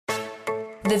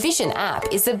The Vision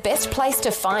app is the best place to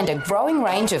find a growing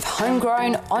range of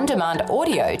homegrown, on-demand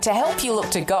audio to help you look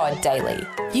to God daily.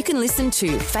 You can listen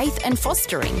to Faith and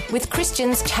Fostering with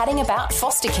Christians chatting about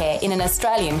foster care in an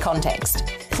Australian context.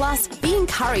 Plus, be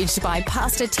encouraged by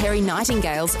Pastor Terry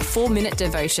Nightingale's 4-minute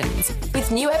devotions, with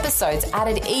new episodes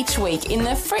added each week in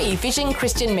the free Vision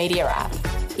Christian Media app.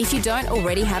 If you don't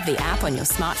already have the app on your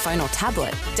smartphone or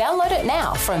tablet, download it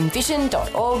now from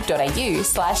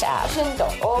vision.org.au/app.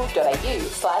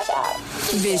 Vision.org.au/app.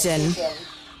 Vision.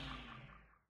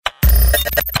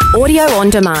 Audio on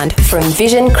demand from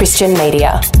Vision Christian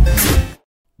Media.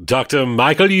 Dr.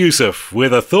 Michael Youssef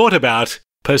with a thought about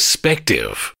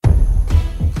perspective.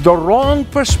 The wrong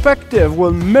perspective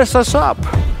will mess us up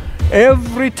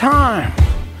every time.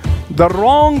 The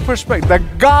wrong perspective, the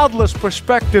godless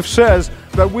perspective says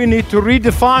that we need to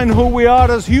redefine who we are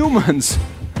as humans.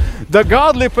 The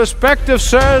godly perspective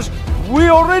says we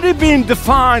already been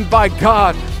defined by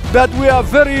God, that we are a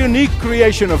very unique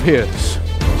creation of His.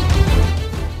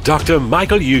 Dr.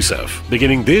 Michael Youssef,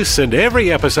 beginning this and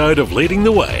every episode of Leading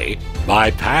the Way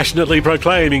by passionately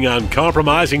proclaiming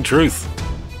uncompromising truth.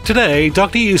 Today,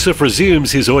 Dr. Youssef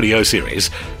resumes his audio series,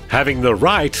 Having the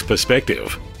Right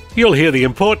Perspective. You'll hear the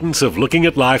importance of looking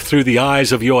at life through the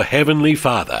eyes of your Heavenly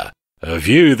Father, a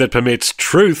view that permits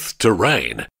truth to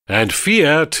reign and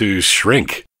fear to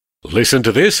shrink. Listen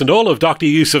to this and all of Dr.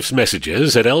 Youssef's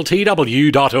messages at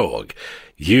ltw.org.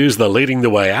 Use the Leading the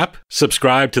Way app,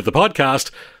 subscribe to the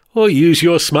podcast, or use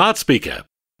your smart speaker.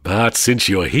 But since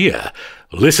you're here,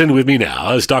 listen with me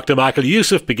now as Dr. Michael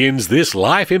Youssef begins this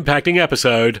life-impacting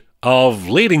episode of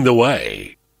Leading the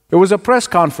Way. It was a press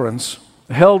conference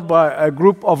held by a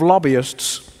group of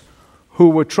lobbyists who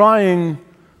were trying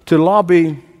to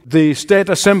lobby the state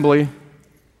assembly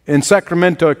in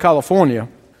Sacramento, California,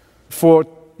 for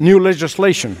new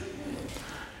legislation.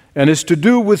 And it's to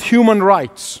do with human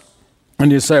rights.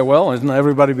 And you say, well, isn't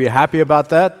everybody be happy about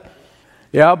that?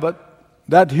 Yeah, but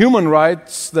that human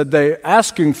rights that they're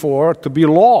asking for to be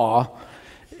law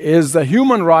is the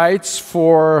human rights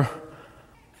for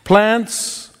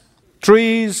plants,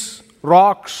 trees,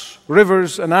 rocks,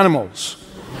 rivers, and animals.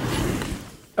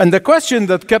 And the question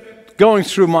that kept going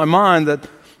through my mind, that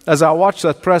as I watched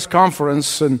that press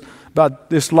conference and about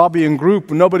this lobbying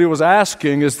group, nobody was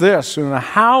asking, is this: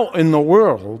 how in the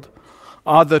world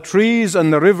are the trees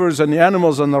and the rivers and the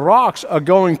animals and the rocks are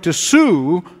going to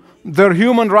sue their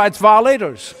human rights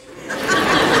violators?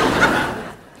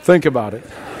 Think about it.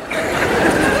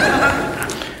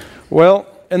 Well,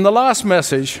 in the last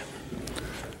message,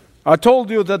 I told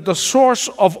you that the source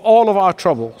of all of our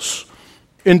troubles,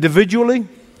 individually,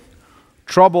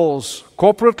 troubles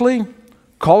corporately,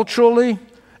 culturally,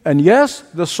 and yes,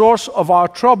 the source of our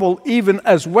trouble even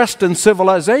as Western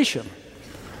civilization,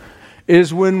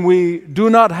 is when we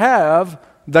do not have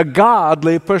the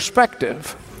godly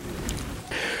perspective.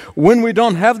 When we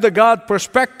don't have the God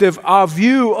perspective, our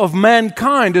view of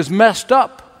mankind is messed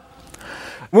up.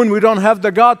 When we don't have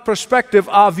the God perspective,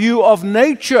 our view of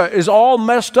nature is all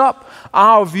messed up.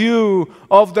 Our view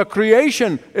of the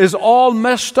creation is all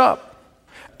messed up.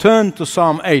 Turn to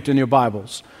Psalm 8 in your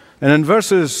Bibles. And in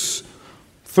verses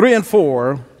 3 and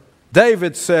 4,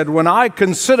 David said, when I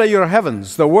consider your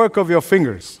heavens, the work of your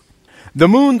fingers, the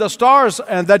moon, the stars,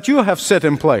 and that you have set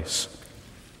in place,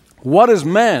 what is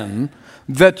man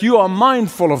that you are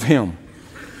mindful of him?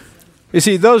 You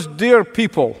see, those dear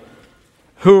people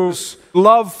whose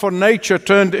love for nature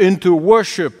turned into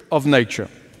worship of nature.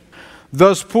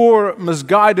 Those poor,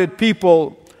 misguided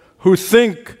people who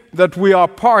think that we are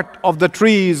part of the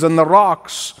trees and the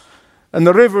rocks and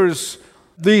the rivers.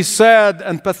 These sad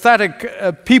and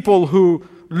pathetic people who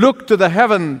look to the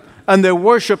heaven and they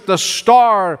worship the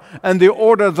star and they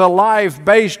order their life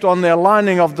based on the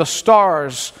aligning of the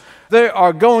stars. They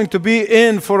are going to be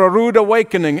in for a rude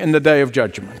awakening in the day of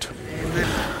judgment.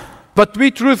 But to be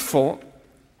truthful,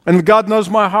 and God knows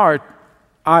my heart,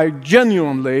 I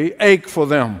genuinely ache for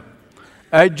them.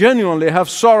 I genuinely have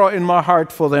sorrow in my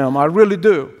heart for them. I really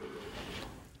do.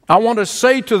 I want to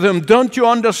say to them, don't you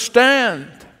understand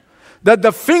that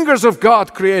the fingers of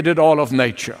God created all of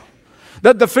nature?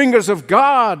 That the fingers of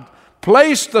God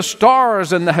placed the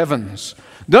stars in the heavens?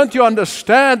 Don't you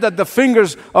understand that the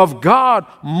fingers of God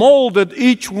molded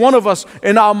each one of us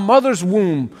in our mother's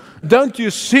womb? Don't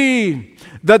you see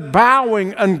that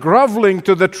bowing and groveling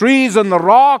to the trees and the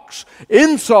rocks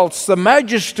insults the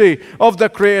majesty of the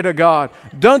Creator God?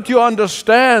 Don't you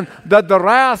understand that the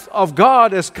wrath of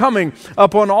God is coming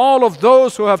upon all of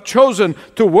those who have chosen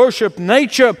to worship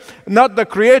nature, not the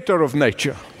Creator of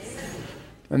nature?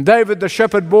 And David, the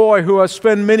shepherd boy who has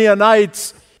spent many a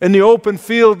nights in the open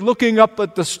field looking up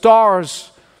at the stars,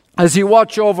 as he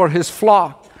watched over his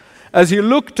flock, as he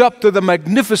looked up to the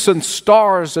magnificent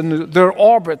stars and their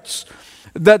orbits,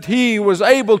 that he was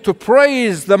able to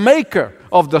praise the maker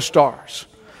of the stars,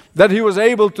 that he was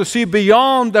able to see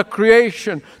beyond the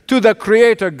creation to the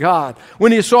Creator God.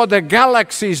 When he saw the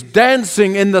galaxies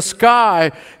dancing in the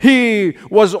sky, he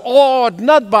was awed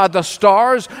not by the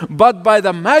stars, but by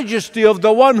the majesty of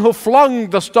the one who flung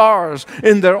the stars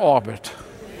in their orbit.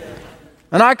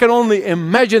 And I can only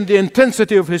imagine the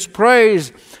intensity of his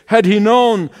praise had he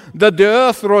known that the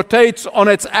earth rotates on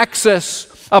its axis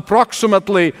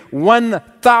approximately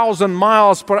 1,000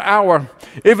 miles per hour.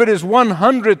 If it is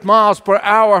 100 miles per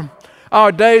hour,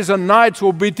 our days and nights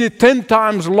will be 10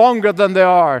 times longer than they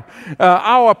are.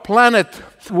 Our planet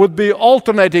would be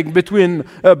alternating between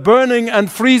burning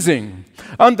and freezing.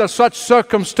 Under such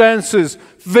circumstances,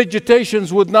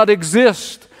 vegetations would not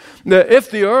exist.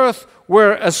 If the earth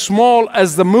were as small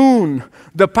as the moon,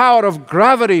 the power of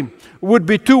gravity would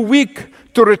be too weak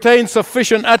to retain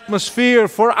sufficient atmosphere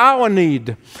for our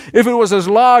need. If it was as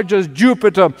large as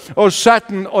Jupiter or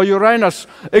Saturn or Uranus,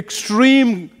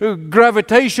 extreme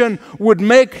gravitation would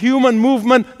make human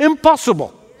movement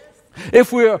impossible.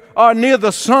 If we are near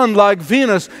the sun like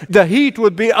Venus, the heat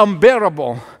would be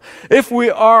unbearable. If we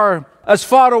are as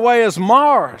far away as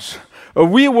Mars,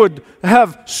 we would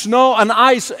have snow and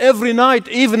ice every night,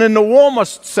 even in the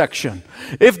warmest section.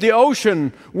 If the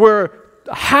ocean were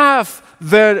half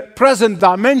their present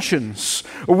dimensions,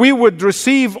 we would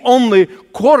receive only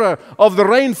quarter of the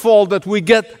rainfall that we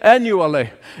get annually.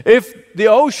 If the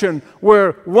ocean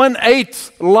were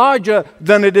 1/8 larger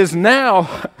than it is now,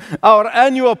 our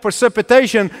annual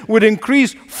precipitation would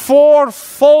increase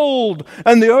 4-fold,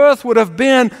 and the earth would have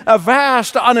been a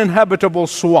vast uninhabitable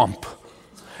swamp.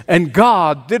 And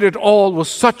God did it all with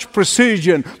such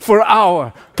precision for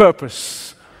our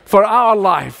purpose, for our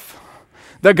life.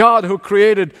 The God who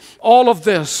created all of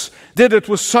this did it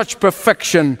with such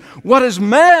perfection. What is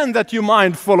man that you're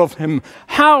mindful of him?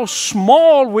 How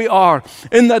small we are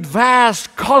in that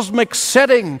vast cosmic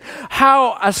setting.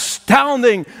 How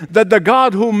astounding that the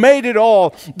God who made it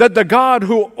all, that the God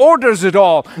who orders it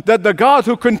all, that the God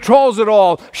who controls it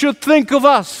all should think of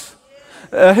us.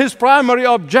 His primary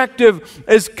objective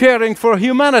is caring for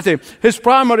humanity. His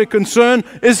primary concern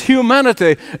is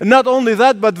humanity. Not only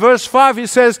that, but verse 5, he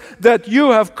says that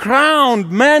you have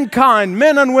crowned mankind,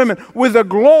 men and women, with a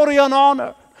glory and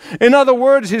honor. In other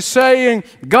words, he's saying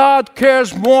God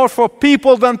cares more for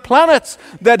people than planets,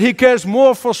 that he cares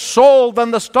more for soul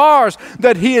than the stars,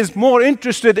 that he is more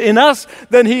interested in us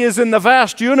than he is in the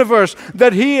vast universe,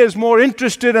 that he is more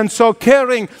interested and so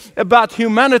caring about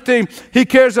humanity. He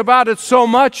cares about it so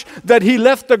much that he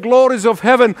left the glories of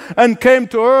heaven and came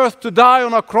to earth to die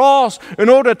on a cross in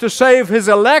order to save his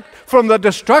elect from the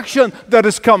destruction that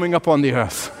is coming upon the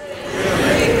earth.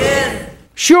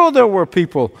 Sure, there were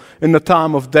people in the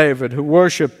time of David who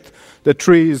worshipped the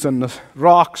trees and the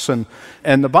rocks, and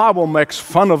the Bible makes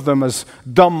fun of them as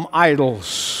dumb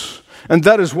idols. And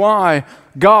that is why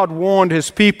God warned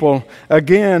his people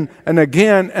again and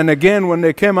again and again when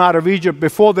they came out of Egypt,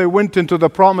 before they went into the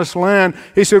promised land.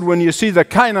 He said, when you see the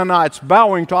Canaanites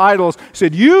bowing to idols, he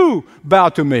said, you bow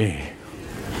to me.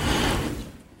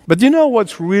 But you know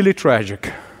what's really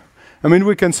tragic? I mean,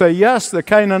 we can say, yes, the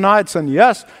Canaanites, and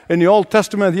yes, in the Old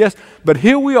Testament, yes. But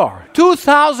here we are,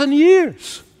 2,000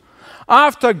 years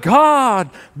after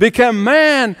God became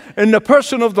man in the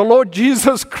person of the Lord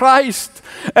Jesus Christ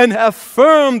and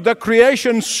affirmed the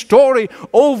creation story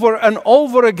over and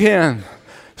over again.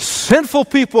 Sinful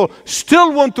people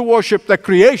still want to worship the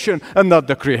creation and not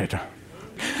the Creator.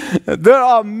 There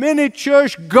are many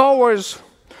church goers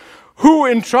who,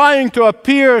 in trying to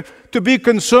appear to be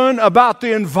concerned about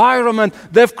the environment,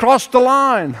 they've crossed the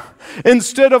line.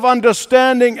 Instead of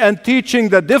understanding and teaching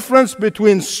the difference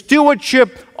between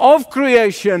stewardship of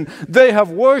creation, they have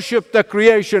worshipped the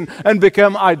creation and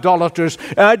become idolaters.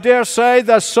 And I dare say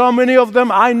that so many of them,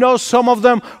 I know some of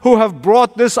them, who have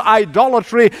brought this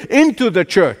idolatry into the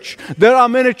church. There are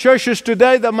many churches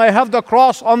today that may have the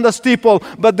cross on the steeple,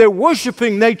 but they're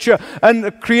worshiping nature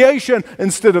and creation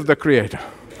instead of the Creator.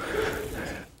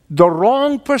 The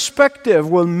wrong perspective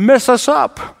will mess us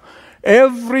up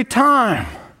every time.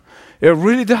 It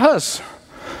really does.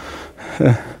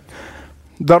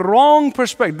 The wrong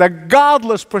perspective, the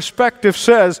godless perspective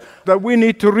says that we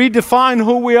need to redefine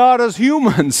who we are as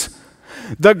humans.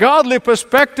 The godly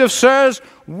perspective says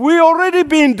we already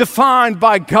been defined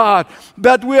by God,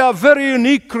 that we are a very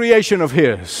unique creation of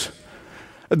His.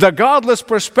 The godless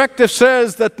perspective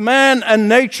says that man and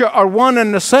nature are one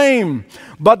and the same.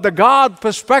 But the God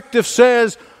perspective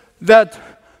says that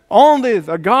only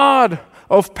the God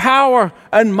of power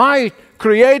and might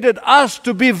created us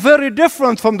to be very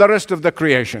different from the rest of the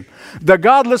creation. The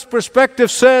godless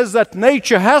perspective says that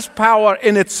nature has power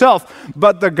in itself,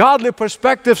 but the godly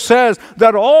perspective says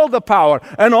that all the power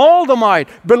and all the might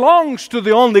belongs to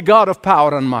the only God of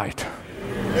power and might.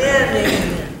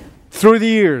 Amen. Through the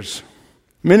years,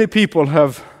 many people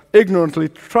have ignorantly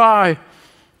tried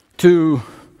to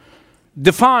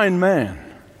define man,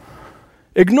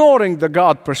 ignoring the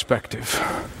God perspective.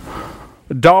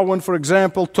 Darwin, for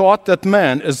example, taught that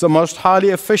man is the most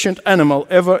highly efficient animal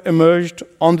ever emerged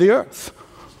on the earth.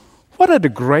 What a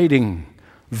degrading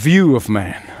view of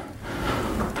man.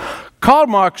 Karl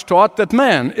Marx taught that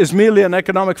man is merely an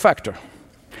economic factor.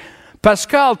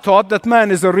 Pascal taught that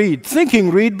man is a reed, thinking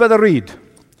reed, but a reed.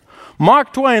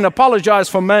 Mark Twain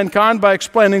apologized for mankind by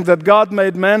explaining that God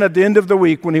made man at the end of the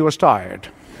week when he was tired.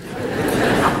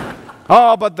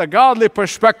 Oh, but the godly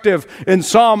perspective in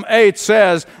Psalm 8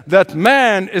 says that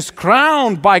man is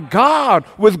crowned by God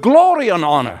with glory and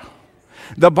honor.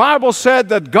 The Bible said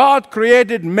that God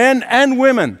created men and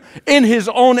women in His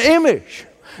own image.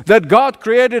 That God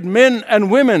created men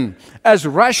and women as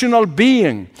rational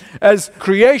beings, as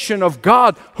creation of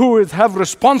God who have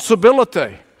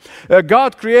responsibility.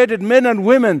 God created men and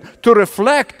women to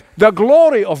reflect the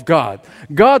glory of God.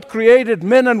 God created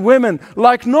men and women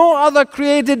like no other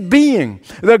created being.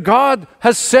 That God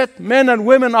has set men and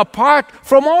women apart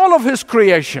from all of His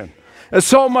creation.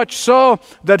 So much so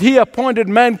that He appointed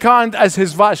mankind as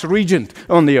His vice-regent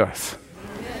on the earth.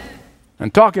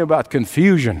 And talking about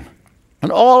confusion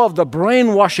and all of the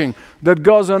brainwashing that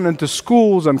goes on into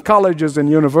schools and colleges and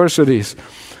universities.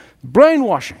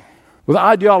 Brainwashing with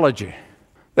ideology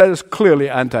that is clearly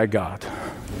anti-God.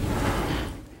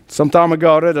 Some time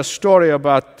ago, I read a story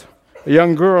about a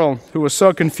young girl who was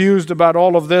so confused about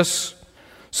all of this.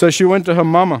 So she went to her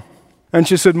mama and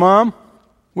she said, "Mom,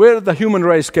 where did the human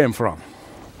race came from?"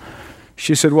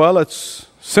 She said, "Well, it's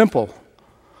simple.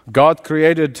 God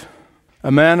created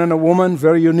a man and a woman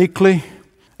very uniquely,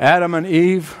 Adam and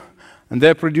Eve, and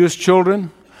they produced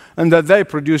children, and that they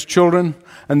produced children,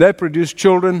 and they produced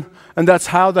children, and that's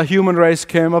how the human race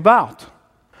came about."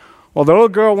 Well, the little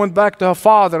girl went back to her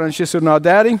father and she said, "Now,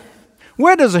 Daddy,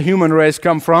 where does the human race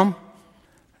come from?"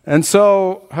 And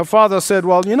so her father said,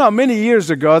 "Well, many years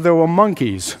ago there were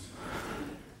monkeys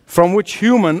from which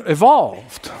human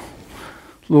evolved."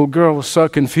 The little girl was so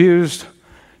confused.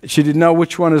 She didn't know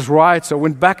which one is right, so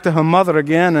went back to her mother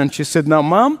again and she said, "Now,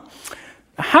 Mom,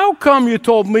 how come you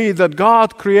told me that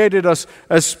God created us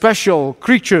as special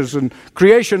creatures and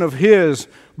creation of His,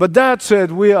 but Dad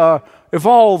said we are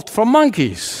evolved from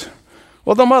monkeys?"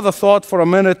 Well, the mother thought for a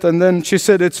minute, and then she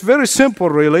said, "It's very simple,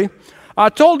 really. I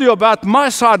told you about my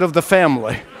side of the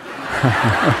family.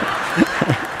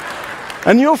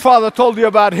 And your father told you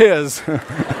about his."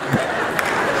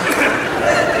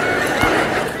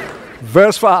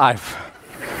 Verse 5.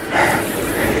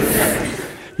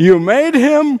 "You made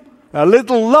him a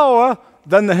little lower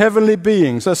than the heavenly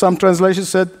beings." As some translations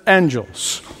said,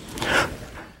 angels.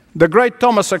 The great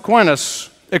Thomas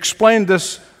Aquinas explained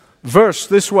this verse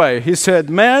this way. He said,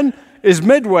 "Man is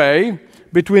midway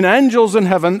between angels in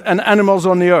heaven and animals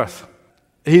on the earth."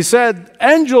 He said,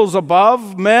 angels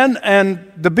above men and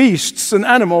the beasts and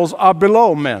animals are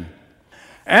below men.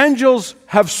 Angels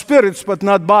have spirits but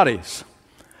not bodies.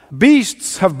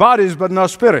 Beasts have bodies but no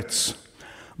spirits.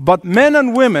 But men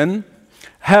and women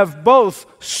have both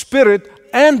spirit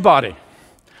and body.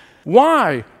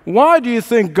 Why? Why do you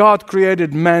think God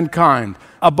created mankind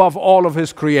above all of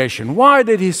His creation? Why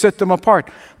did He set them apart?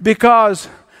 Because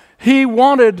He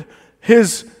wanted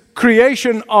His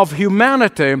creation of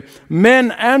humanity,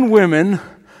 men and women,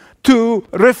 to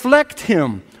reflect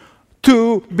Him,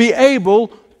 to be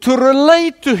able to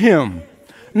relate to Him.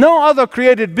 No other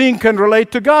created being can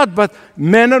relate to God, but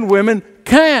men and women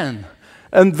can.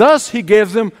 And thus He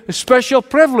gave them special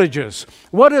privileges.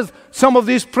 What are some of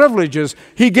these privileges?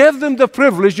 He gave them the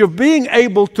privilege of being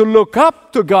able to look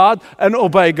up to God and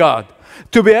obey God.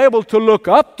 To be able to look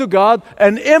up to God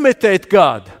and imitate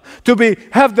God. To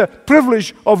have the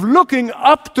privilege of looking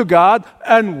up to God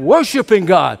and worshiping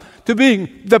God. To be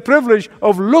the privilege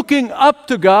of looking up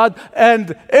to God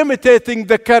and imitating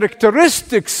the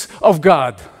characteristics of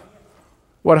God.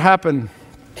 What happened?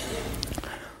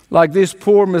 Like these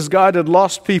poor, misguided,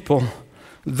 lost people,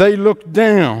 they look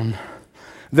down.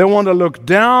 They want to look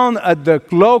down at the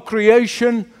low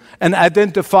creation and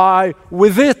identify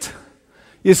with it.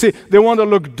 You see, they want to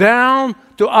look down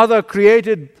to other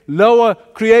created, lower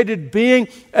created being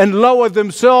and lower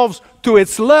themselves to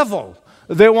its level.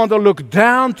 They want to look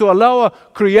down to a lower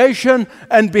creation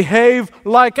and behave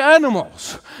like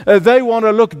animals. They want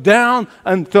to look down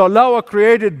and to a lower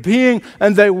created being,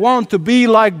 and they want to be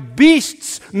like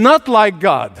beasts, not like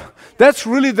God. That's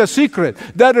really the secret.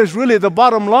 That is really the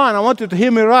bottom line. I want you to hear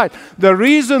me right. The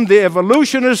reason the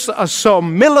evolutionists are so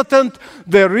militant,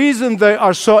 the reason they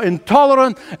are so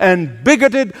intolerant and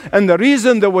bigoted, and the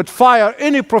reason they would fire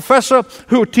any professor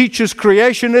who teaches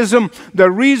creationism, the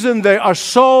reason they are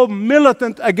so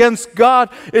militant against God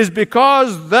is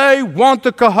because they want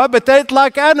to cohabitate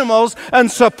like animals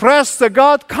and suppress the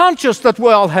God conscience that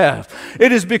we all have.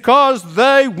 It is because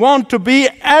they want to be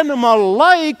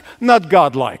animal-like, not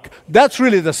God-like. That's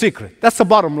really the secret. That's the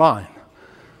bottom line.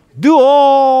 Do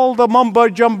all the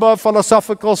mumbo-jumbo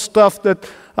philosophical stuff that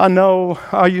I know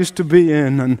I used to be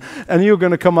in, and you're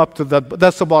going to come up to that. But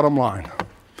that's the bottom line.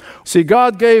 See,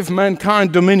 God gave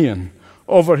mankind dominion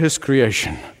over His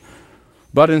creation.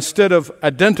 But instead of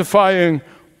identifying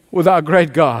with our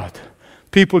great God,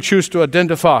 people choose to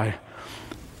identify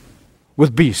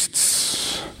with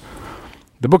beasts.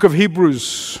 The book of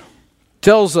Hebrews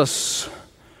tells us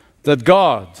that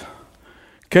God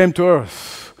came to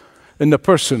earth in the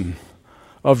person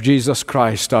of Jesus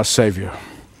Christ, our Savior.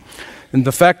 And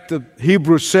the fact that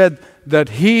Hebrews said that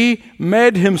He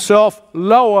made Himself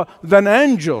lower than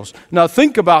angels. Now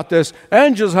think about this.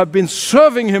 Angels have been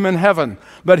serving Him in heaven,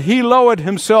 but He lowered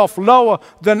Himself lower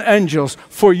than angels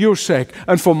for your sake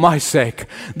and for my sake.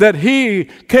 That He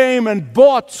came and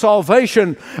bought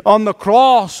salvation on the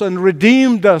cross and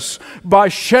redeemed us by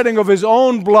shedding of His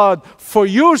own blood for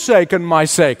your sake and my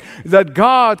sake. That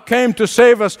God came to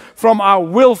save us from our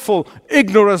willful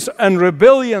ignorance and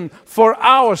rebellion for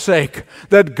our sake.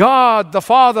 That God the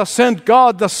Father sent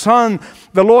God the Son,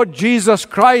 the Lord Jesus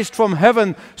Christ, from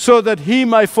heaven so that He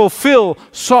may fulfill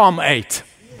Psalm 8.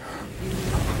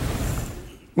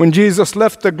 When Jesus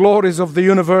left the glories of the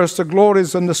universe, the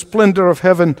glories and the splendor of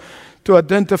heaven to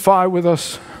identify with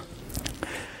us,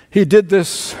 He did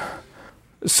this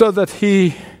so that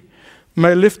He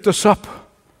may lift us up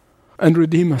and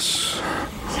redeem us.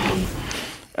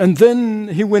 And then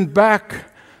He went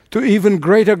back to even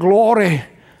greater glory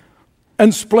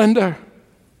and splendor.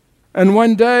 And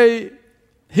one day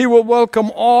He will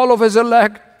welcome all of His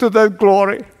elect to that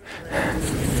glory.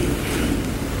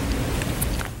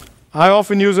 I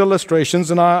often use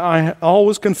illustrations, and I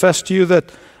always confess to you that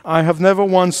I have never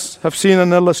once have seen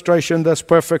an illustration that's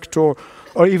perfect or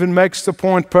even makes the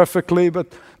point perfectly, but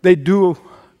they do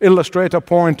illustrate a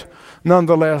point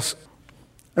nonetheless.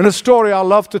 And a story I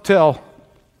love to tell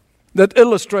that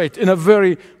illustrates in a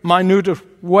very minute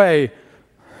way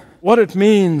what it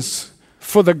means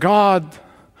for the God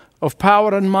of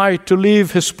power and might to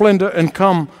leave His splendor and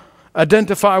come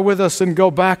identify with us and go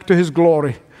back to His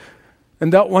glory.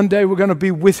 And that one day we're going to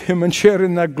be with Him and share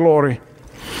in that glory.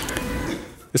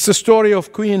 It's the story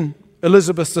of Queen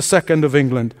Elizabeth II of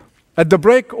England. At the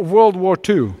break of World War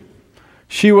II,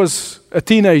 she was a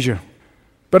teenager.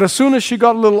 But as soon as she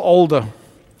got a little older,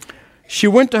 she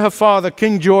went to her father,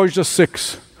 King George VI,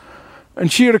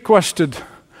 and she requested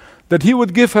that he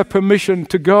would give her permission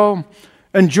to go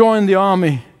and join the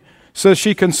army so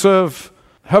she can serve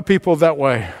her people that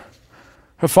way.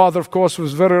 Her father, of course,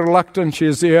 was very reluctant. She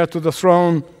is the heir to the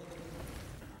throne.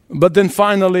 But then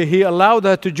finally, he allowed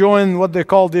her to join what they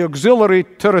call the Auxiliary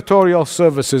Territorial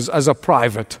Services as a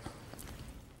private.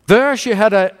 There she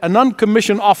had an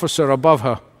uncommissioned officer above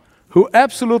her who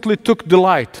absolutely took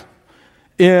delight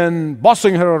in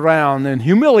bossing her around and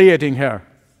humiliating her.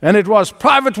 And it was,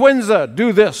 Private Windsor,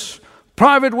 do this.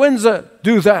 Private Windsor,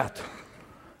 do that.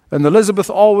 And Elizabeth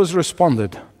always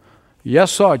responded,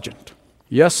 yes, Sergeant.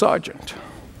 Yes, Sergeant.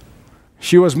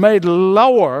 She was made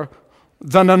lower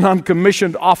than an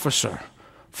uncommissioned officer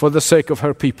for the sake of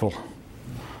her people.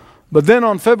 But then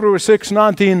on February 6,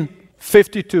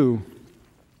 1952,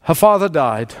 her father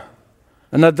died.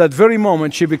 And at that very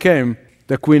moment, she became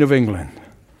the Queen of England.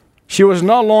 She was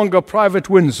no longer Private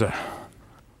Windsor.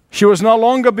 She was no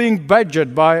longer being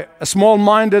badgered by a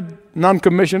small-minded,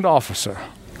 non-commissioned officer.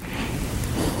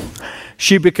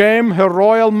 She became Her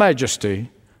Royal Majesty,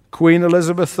 Queen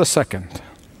Elizabeth II.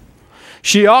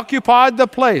 She occupied the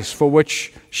place for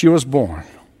which she was born.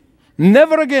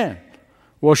 Never again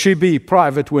will she be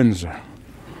Private Windsor.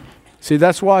 See,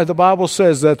 that's why the Bible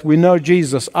says that we know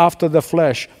Jesus after the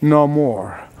flesh no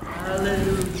more.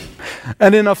 Hallelujah.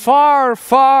 And in a far,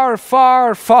 far,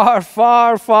 far, far,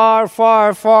 far, far,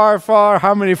 far, far, far,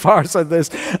 how many fars are this?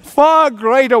 Far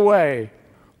greater way,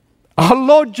 our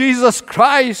Lord Jesus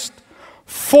Christ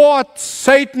fought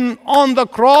Satan on the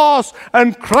cross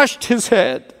and crushed his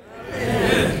head.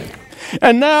 Amen.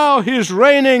 And now He's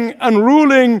reigning and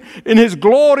ruling in His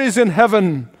glories in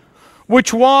heaven,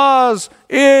 which was,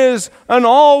 is, and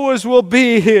always will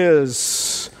be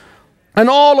His. And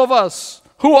all of us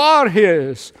who are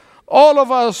His, all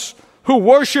of us who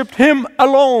worshiped Him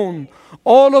alone,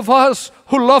 all of us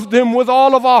who loved Him with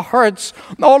all of our hearts,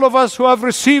 all of us who have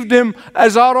received Him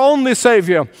as our only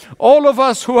Savior, all of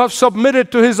us who have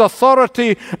submitted to His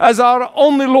authority as our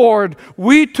only Lord,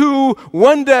 we too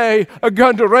one day are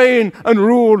going to reign and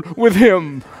rule with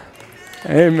Him.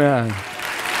 Amen.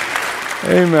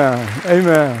 Amen.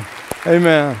 Amen.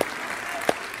 Amen.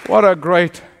 What a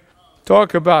great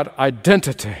talk about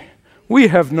identity. We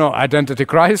have no identity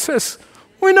crisis.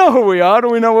 We know who we are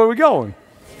and we know where we're going.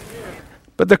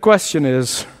 But the question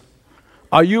is,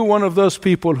 are you one of those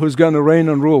people who's going to reign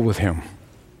and rule with Him?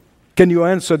 Can you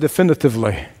answer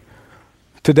definitively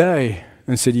today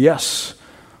and say, yes,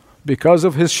 because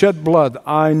of His shed blood,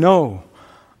 I know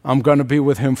I'm going to be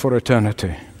with Him for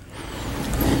eternity.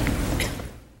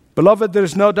 Beloved,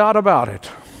 there's no doubt about it.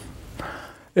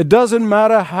 It doesn't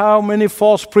matter how many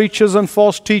false preachers and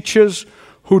false teachers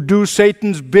who do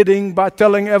Satan's bidding by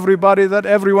telling everybody that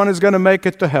everyone is going to make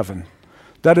it to heaven.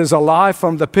 That is a lie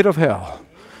from the pit of hell.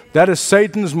 That is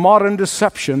Satan's modern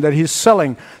deception that he's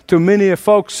selling to many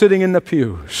folks sitting in the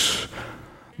pews.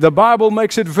 The Bible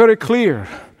makes it very clear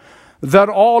that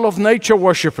all of nature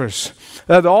worshipers,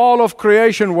 that all of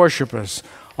creation worshipers,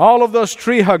 all of those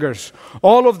tree huggers,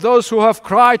 all of those who have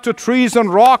cried to trees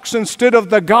and rocks instead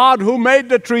of the God who made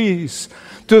the trees,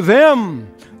 to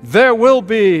them there will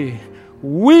be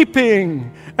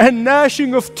weeping and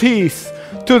gnashing of teeth.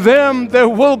 To them there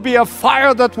will be a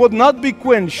fire that would not be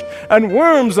quenched and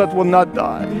worms that will not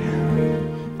die.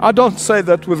 I don't say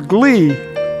that with glee.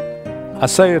 I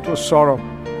say it with sorrow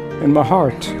in my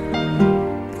heart.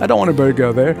 I don't want to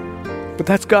go there, but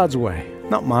that's God's way,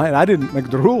 not mine. I didn't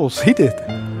make the rules. He did.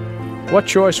 What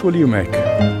choice will you make?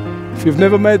 If you've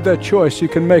never made that choice, you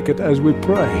can make it as we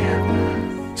pray.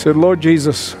 Say, Lord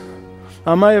Jesus,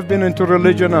 I may have been into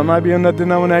religion, I might be in a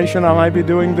denomination, I might be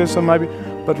doing this,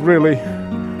 but really,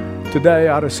 today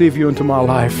I receive you into my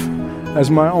life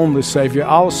as my only Savior.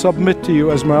 I'll submit to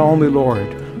you as my only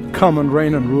Lord. Come and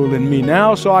reign and rule in me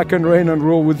now so I can reign and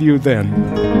rule with you then.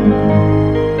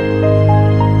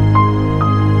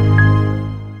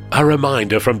 A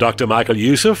reminder from Dr. Michael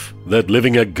Youssef that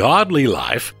living a godly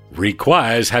life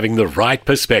requires having the right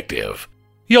perspective.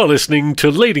 You're listening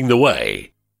to Leading the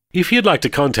Way. If you'd like to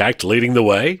contact Leading the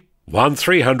Way,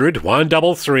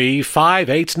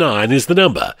 1300-133-589 is the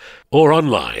number, or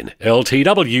online,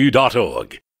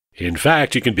 ltw.org. In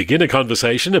fact, you can begin a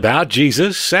conversation about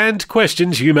Jesus and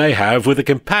questions you may have with a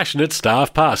compassionate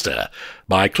staff pastor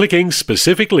by clicking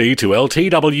specifically to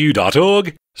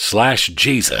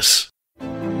ltw.org/Jesus.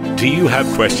 Do you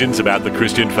have questions about the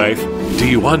Christian faith? Do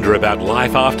you wonder about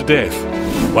life after death?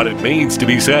 What it means to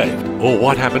be saved? Or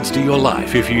what happens to your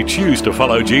life if you choose to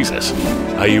follow Jesus?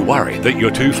 Are you worried that you're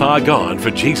too far gone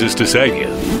for Jesus to save you?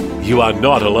 You are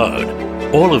not alone.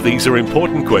 All of these are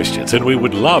important questions and we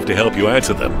would love to help you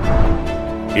answer them.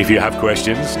 If you have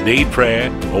questions, need prayer,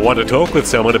 or want to talk with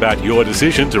someone about your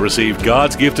decision to receive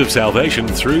God's gift of salvation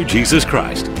through Jesus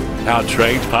Christ, our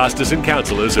trained pastors and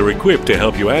counselors are equipped to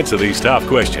help you answer these tough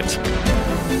questions.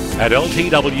 At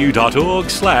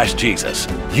ltw.org/Jesus,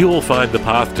 you will find the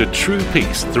path to true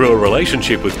peace through a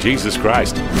relationship with Jesus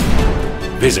Christ.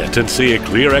 Visit and see a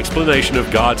clear explanation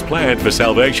of God's plan for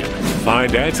salvation.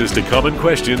 Find answers to common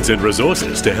questions and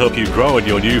resources to help you grow in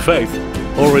your new faith,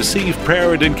 or receive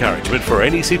prayer and encouragement for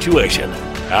any situation.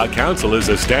 Our counselors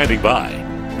are standing by.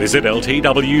 Visit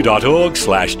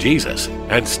ltw.org/Jesus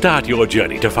and start your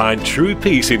journey to find true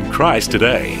peace in Christ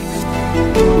today.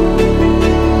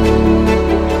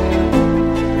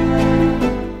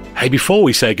 Hey, before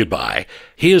we say goodbye,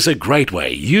 here's a great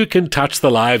way you can touch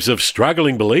the lives of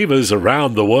struggling believers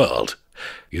around the world.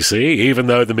 You see, even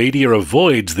though the media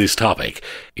avoids this topic,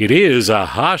 it is a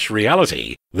harsh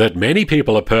reality that many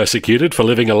people are persecuted for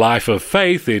living a life of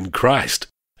faith in Christ.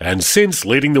 And since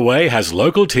Leading the Way has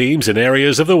local teams in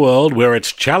areas of the world where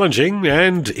it's challenging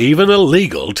and even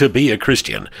illegal to be a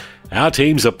Christian, our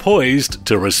teams are poised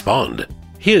to respond.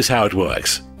 Here's how it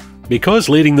works. Because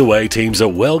Leading the Way teams are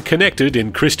well connected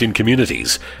in Christian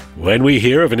communities, when we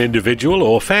hear of an individual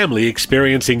or family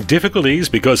experiencing difficulties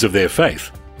because of their faith,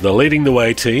 the Leading the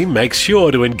Way team makes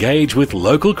sure to engage with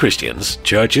local Christians,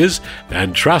 churches,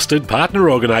 and trusted partner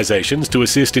organizations to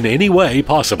assist in any way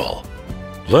possible.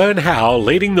 Learn how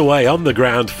Leading the Way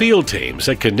on-the-ground field teams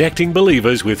are connecting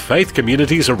believers with faith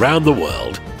communities around the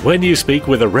world when you speak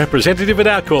with a representative at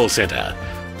our call centre,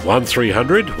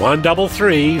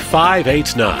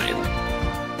 1300-133-589.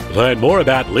 Learn more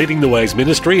about Leading the Way's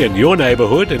ministry in your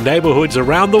neighbourhood and neighbourhoods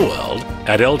around the world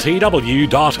at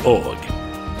ltw.org.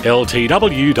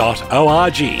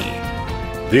 ltw.org.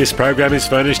 This program is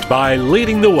furnished by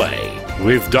Leading the Way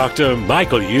with Dr.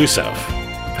 Michael Youssef,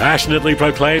 passionately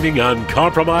proclaiming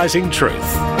uncompromising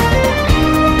truth.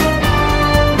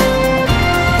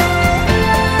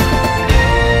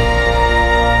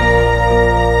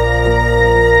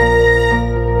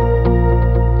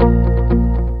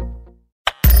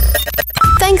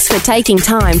 Thanks for taking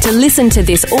time to listen to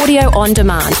this audio on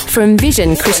demand from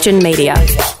Vision Christian Media.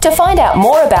 To find out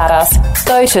more about us,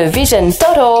 go to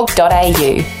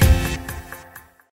vision.org.au.